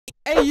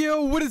Hey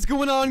yo, what is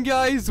going on,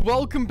 guys?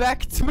 Welcome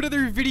back to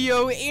another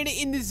video, and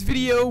in this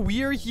video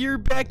we are here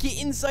back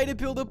inside a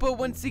build-up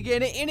once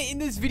again, and in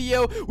this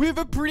video we have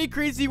a pretty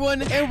crazy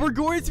one, and we're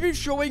going to be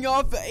showing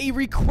off a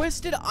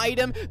requested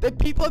item that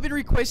people have been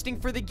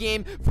requesting for the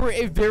game for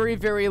a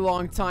very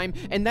long time,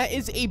 and that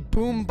is a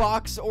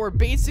boombox, or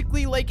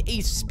basically like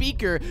a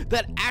speaker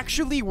that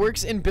actually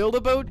works in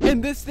Build-A-Boat.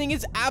 And this thing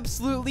is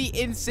absolutely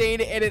insane,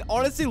 and it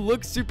honestly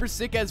looks super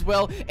sick as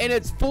well, and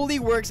it fully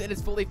works and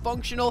it's fully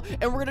functional,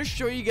 and we're gonna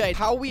show you guys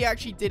how we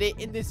actually did it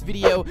in this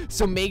video.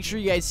 So make sure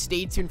you guys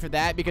stay tuned for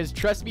that, because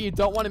trust me, you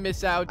don't want to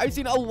miss out. I've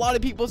seen a lot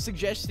of people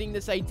suggesting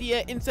this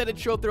idea inside of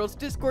Chillthrill's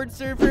Discord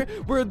server,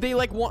 where they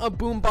like want a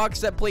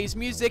boombox that plays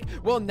music.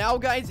 Well, now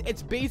guys,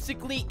 it's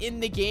basically in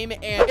the game,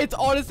 and it's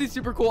honestly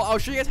super cool. I'll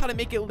show you guys how to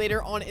make it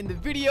later on in the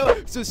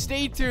video, so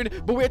stay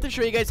tuned. But we have to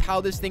show you guys how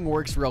this thing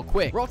works real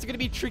quick. We're also gonna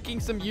be tricking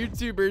some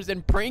YouTubers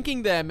and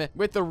pranking them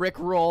with the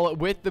Rickroll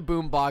with the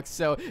boombox,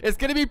 so it's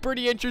gonna be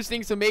pretty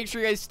interesting. So make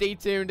sure you guys stay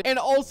tuned. And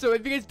also,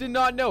 if you guys did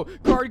not know,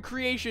 Card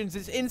Creations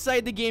is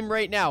inside the game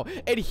right now,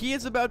 and he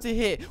is about to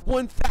hit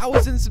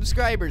 1,000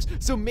 subscribers.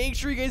 So make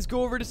sure you guys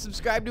go over to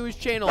subscribe to his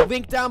channel.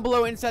 Link down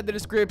below inside the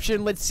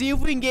description. Let's see if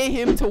we can get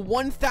him to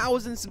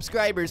 1,000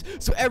 subscribers.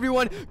 So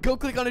everyone, go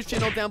click on his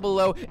channel down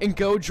below and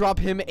go drop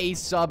him a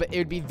sub. It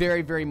would be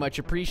very much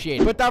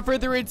appreciated. Without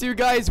further ado,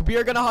 guys, we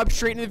are gonna hop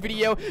straight into the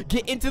video,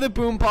 get into the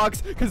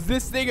boombox, because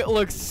this thing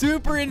looks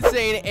super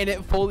insane and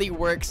it fully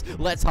works.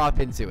 Let's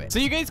hop into it. So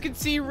you guys can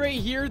see right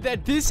here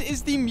that this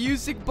is the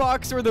music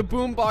box, or the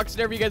boom box,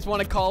 whatever you guys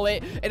want to call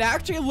it. It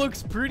actually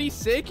looks pretty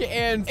sick,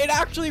 and it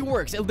actually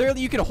works. It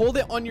literally, you can hold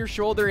it on your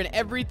shoulder and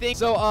everything.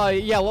 So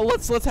yeah,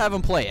 let's have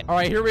him play it. All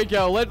right, here we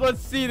go. Let's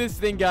see this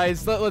thing,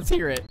 guys. Let's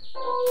hear it.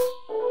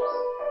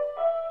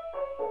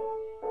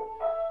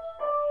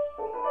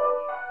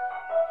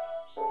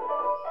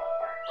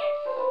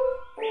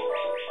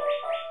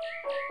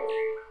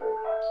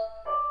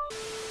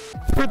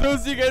 For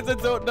those of you guys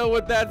that don't know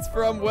what that's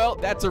from, well,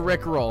 that's a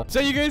Rickroll. So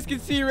you guys can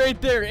see right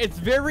there, it's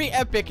very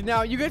epic.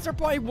 Now, you guys are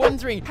probably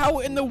wondering, how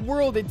in the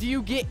world do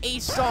you get a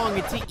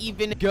song to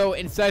even go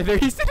inside there?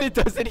 He said it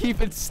doesn't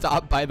even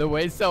stop, by the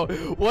way.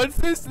 So once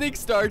this thing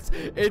starts,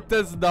 it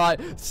does not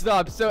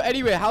stop. So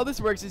anyway, how this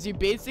works is you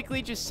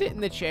basically just sit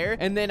in the chair,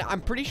 and then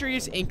I'm pretty sure you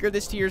just anchor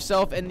this to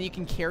yourself, and then you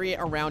can carry it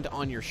around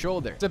on your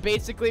shoulder. So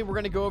basically, we're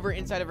going to go over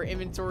inside of our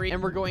inventory,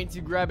 and we're going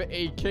to grab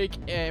a cake,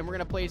 and we're going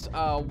to place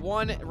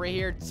one right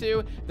here,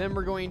 two. Then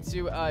we're going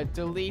to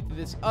delete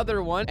this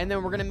other one, and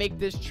then we're gonna make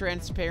this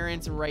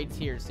transparent right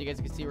here. So you guys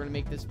can see we're gonna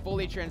make this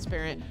fully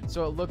transparent,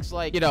 so it looks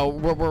like, you know,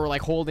 we're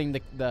like holding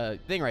the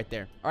thing right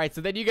there. All right, so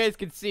then you guys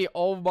can see,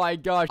 oh my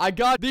gosh, I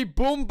got the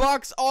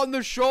boombox on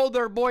the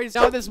shoulder, boys.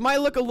 Now this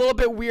might look a little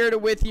bit weird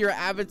with your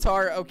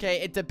avatar.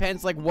 Okay, it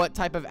depends like what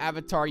type of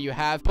avatar you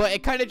have, but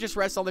it kind of just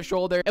rests on the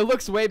shoulder. It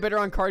looks way better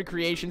on Card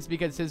Creations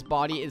because his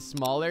body is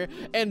smaller,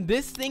 and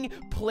this thing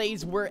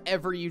plays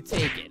wherever you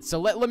take it. So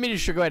let me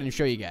just go ahead and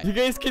show you guys. You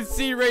guys can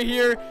see right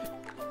here,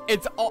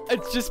 it's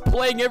just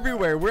playing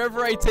everywhere,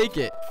 wherever I take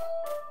it.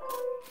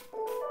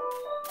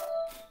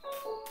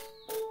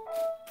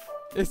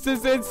 This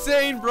is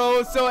insane,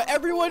 bro. So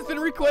everyone's been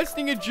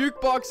requesting a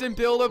jukebox in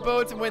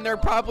Build-A-Boat when they're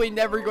probably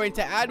never going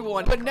to add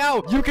one. But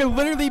now you can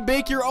literally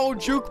make your own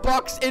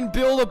jukebox in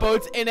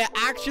Build-A-Boat, and it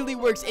actually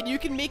works. And you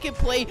can make it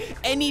play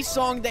any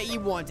song that you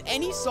want.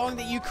 Any song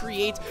that you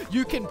create,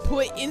 you can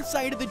put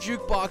inside of the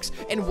jukebox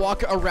and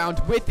walk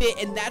around with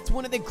it. And that's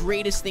one of the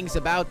greatest things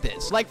about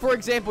this. Like, for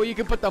example, you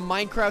can put the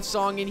Minecraft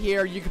song in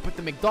here. You can put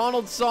the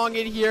McDonald's song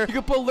in here. You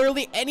can put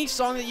literally any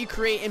song that you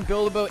create in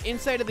Build-A-Boat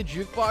inside of the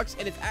jukebox,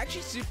 and it's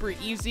actually super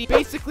easy.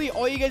 Basically,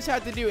 all you guys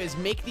have to do is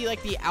make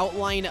the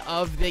outline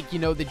of the, you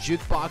know, the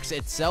jukebox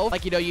itself.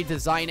 Like, you know, you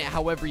design it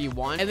however you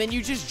want, and then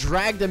you just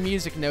drag the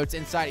music notes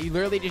inside. You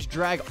literally just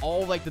drag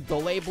all like the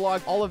delay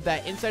block, all of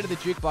that inside of the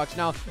jukebox.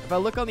 Now, if I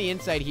look on the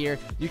inside here,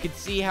 you can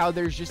see how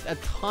there's just a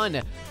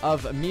ton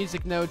of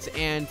music notes,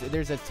 and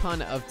there's a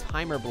ton of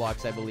timer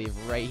blocks, I believe,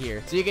 right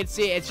here. So you can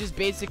see it's just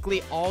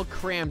basically all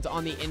crammed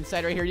on the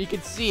inside right here. You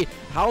can see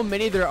how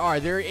many there are.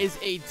 There is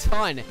a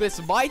ton.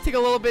 This might take a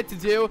little bit to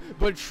do,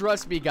 but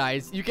trust me, guys,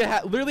 you can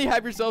literally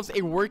have yourselves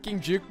a working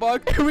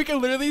jukebox, and we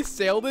can literally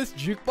sail this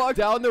jukebox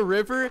down the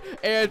river,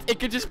 and it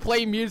could just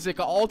play music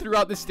all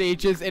throughout the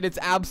stages, and it's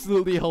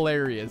absolutely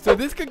hilarious. So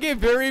this could get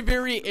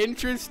very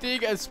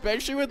interesting,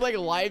 especially with like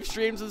live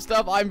streams and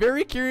stuff. I'm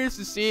very curious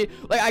to see.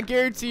 Like, I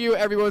guarantee you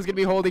everyone's gonna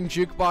be holding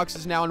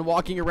jukeboxes now and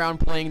walking around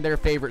playing their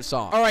favorite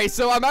song. All right,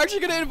 so I'm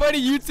actually gonna invite a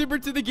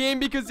YouTuber to the game,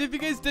 because if you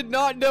guys did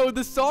not know,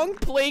 the song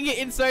playing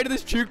inside of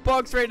this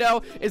jukebox right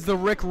now is the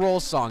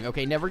Rickroll song.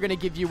 Okay, Never Gonna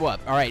Give You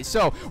Up. All right,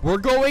 so we're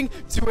going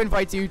to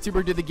invite the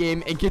YouTuber to the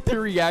game and get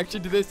their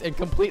reaction to this and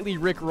completely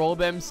rickroll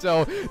them.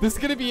 So this is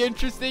gonna be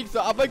interesting.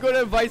 So I'm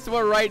gonna invite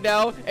someone right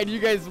now, and you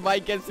guys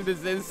might guess who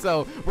this is.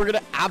 So we're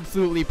gonna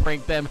absolutely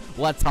prank them.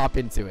 Let's hop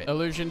into it.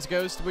 Illusions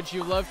Ghost, would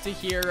you love to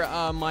hear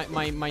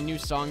my new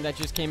song that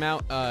just came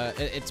out?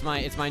 It's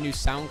my new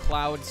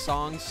SoundCloud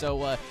song.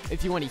 So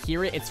if you want to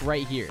hear it, it's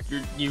right here.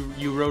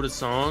 You wrote a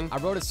song? I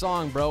wrote a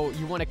song, bro.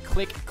 You want to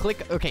click.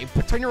 Okay,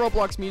 turn your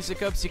Roblox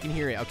music up so you can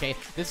hear it. Okay,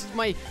 this is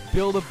my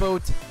Build a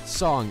Boat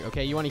song.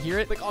 Okay, you want to hear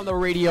it? Click on the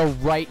radio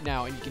right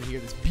now, and you can hear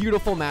this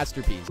beautiful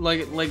masterpiece.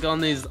 Like on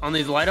these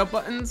light up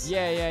buttons?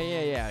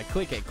 Yeah.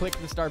 Click it. Click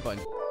the start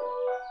button.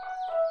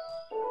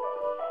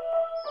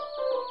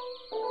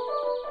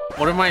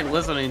 What am I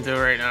listening to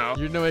right now?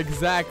 You know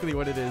exactly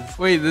what it is.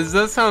 Wait, this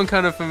does sound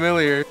kind of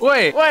familiar.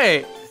 Wait.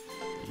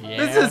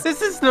 Yeah.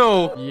 This is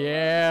no.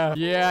 Yeah,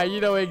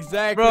 you know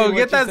exactly. Bro,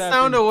 get that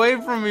sound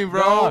away from me,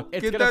 bro. No,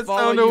 it's get gonna that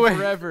follow sound you away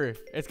forever.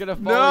 It's gonna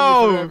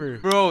follow you forever.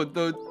 Bro,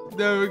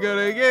 never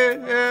gonna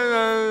get.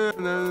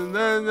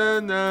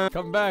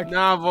 Come back.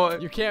 Nah, boy.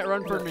 You can't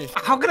run from me.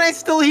 How can I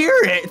still hear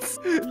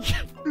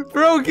it?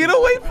 Bro, get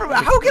away from me.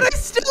 How can I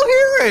still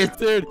hear it?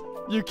 Dude,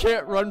 you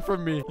can't run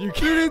from me. You can't.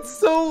 Dude, it's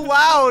so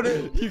loud.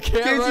 You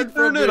can't run you turn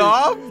from it me.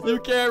 off? You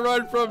can't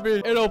run from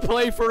me. It'll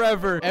play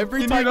forever.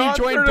 Every Can time you you not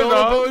join turn it Build a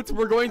off? Boat,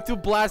 we're going to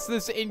blast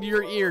this into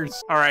your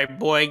ears. All right,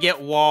 boy,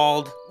 get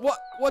walled.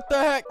 What the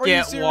heck? Are you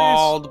Get serious?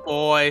 walled,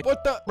 boy.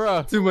 What the?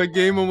 Bruh. Dude, my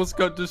game almost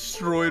got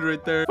destroyed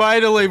right there.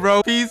 Finally,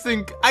 bro. Peace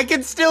and I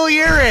can still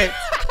hear it.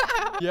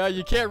 Yeah,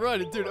 you can't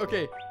run. Dude,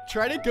 okay.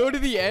 Try to go to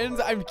the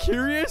end. I'm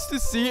curious to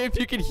see if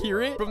you can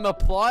hear it from the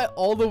plot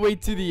all the way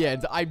to the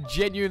end. I'm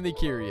genuinely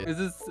curious. Is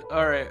this...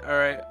 All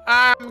right.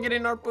 I'm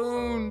getting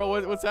harpooned.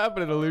 Oh, what's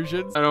happening,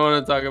 Illusions? I don't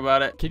want to talk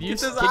about it. Can you... Get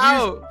this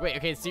out. Wait,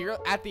 okay, so you're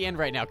at the end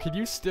right now. Can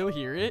you still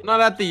hear it?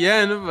 Not at the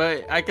end,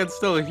 but I can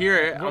still hear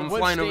it. I'm What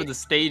flying over the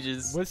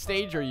stages. What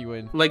stage are you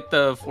in? Like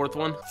the 4th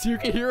one. So you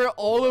can hear it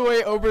all the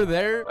way over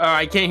there? Oh,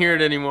 I can't hear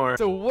it anymore.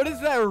 So what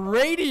is that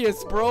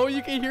radius, bro?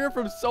 You can hear it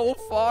from so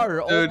far.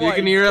 Dude, oh you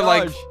can hear it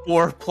like gosh.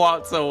 4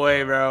 plots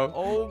away, bro.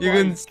 Oh you my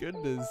can...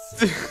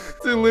 goodness.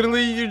 Dude,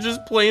 literally, you're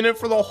just playing it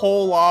for the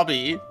whole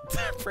lobby.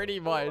 Pretty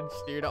much,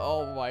 dude.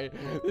 Oh my,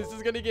 this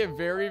is gonna get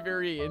very,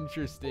 very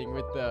interesting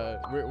with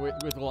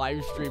with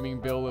live streaming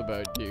Build a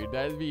Boat, dude.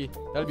 That'd be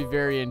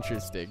very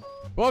interesting.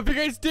 Well, if you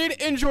guys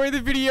did enjoy the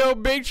video,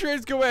 make sure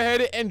to go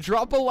ahead and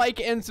drop a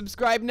like and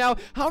subscribe. Now,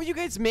 how you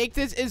guys make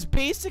this is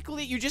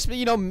basically you just,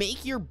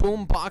 make your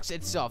boom box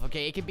itself,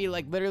 okay? It can be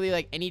like literally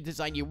like any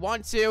design you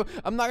want to.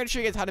 I'm not gonna show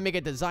you guys how to make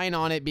a design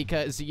on it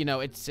because,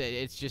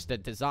 it's just a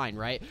design,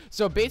 right?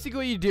 So basically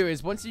what you do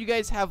is once you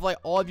guys have like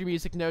all of your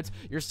music notes,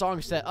 your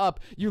song set up,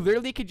 you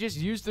literally could just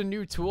use the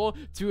new tool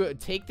to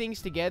take things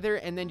together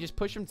and then just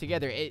push them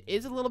together. It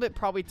is a little bit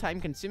probably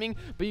time consuming,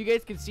 but you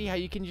guys can see how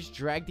you can just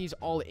drag these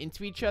all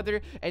into each other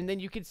and then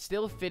you can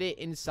still fit it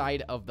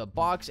inside of the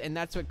box, and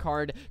that's what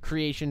Card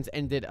Creations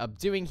ended up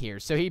doing here.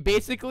 So he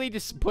basically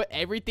just put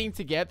everything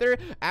together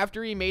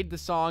after he made the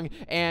song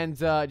and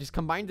just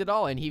combined it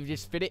all, and he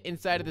just fit it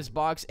inside of this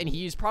box, and he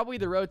used probably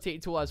the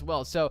rotate tool as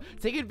well. So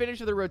take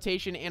advantage of the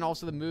rotation and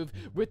also the move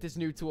with this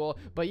new tool.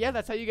 But yeah,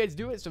 that's how you guys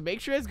do it. So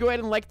make sure to go ahead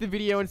and like the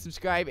video and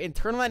subscribe and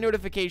turn on that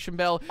notification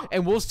bell,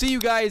 and we'll see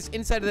you guys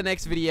inside of the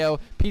next video.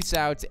 Peace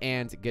out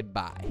and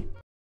goodbye.